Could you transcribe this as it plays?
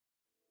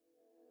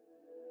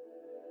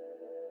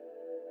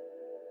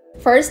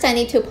First, I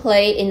need to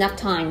play enough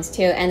times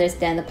to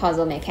understand the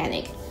puzzle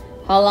mechanic.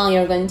 How long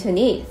you're going to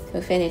need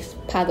to finish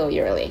puzzle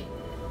usually.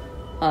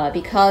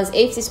 Because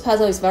if this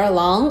puzzle is very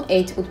long,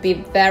 it would be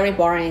very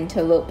boring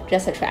to loop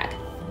just a track.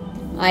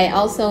 I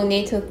also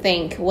need to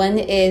think when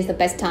is the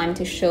best time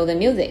to show the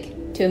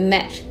music to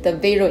match the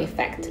visual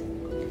effect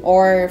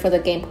or for the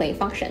gameplay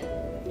function.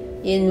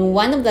 In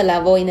one of the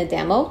levels in the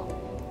demo,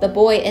 the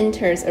boy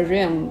enters a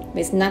room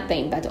with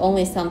nothing but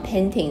only some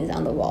paintings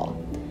on the wall.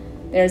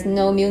 There's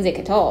no music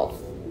at all.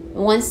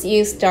 Once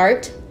you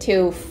start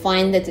to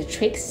find the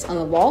tricks on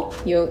the wall,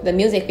 the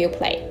music will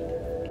play.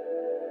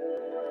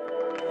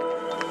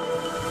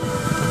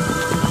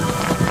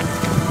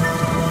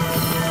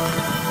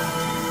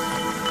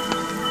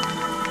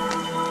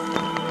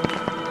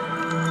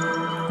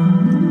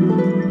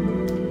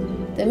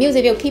 The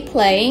music will keep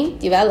playing,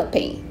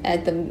 developing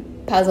as the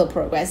puzzle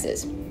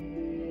progresses.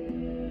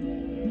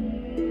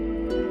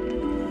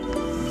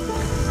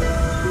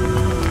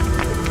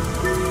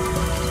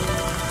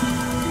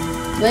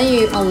 When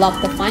you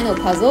unlock the final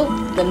puzzle,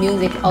 the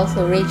music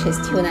also reaches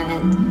to an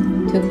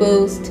end to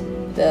boost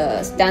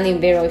the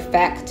stunning visual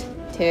effect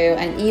to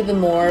an even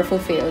more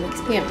fulfilled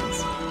experience.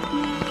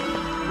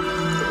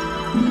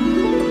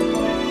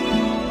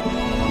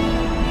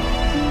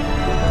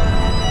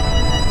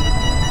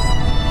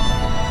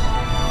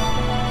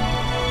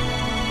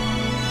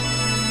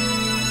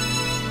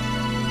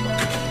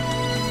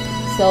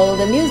 So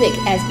the music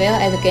as well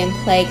as the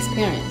gameplay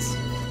experience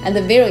and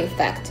the visual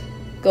effect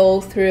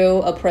go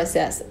through a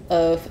process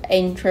of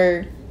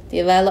intro,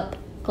 develop,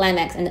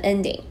 climax, and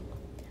ending.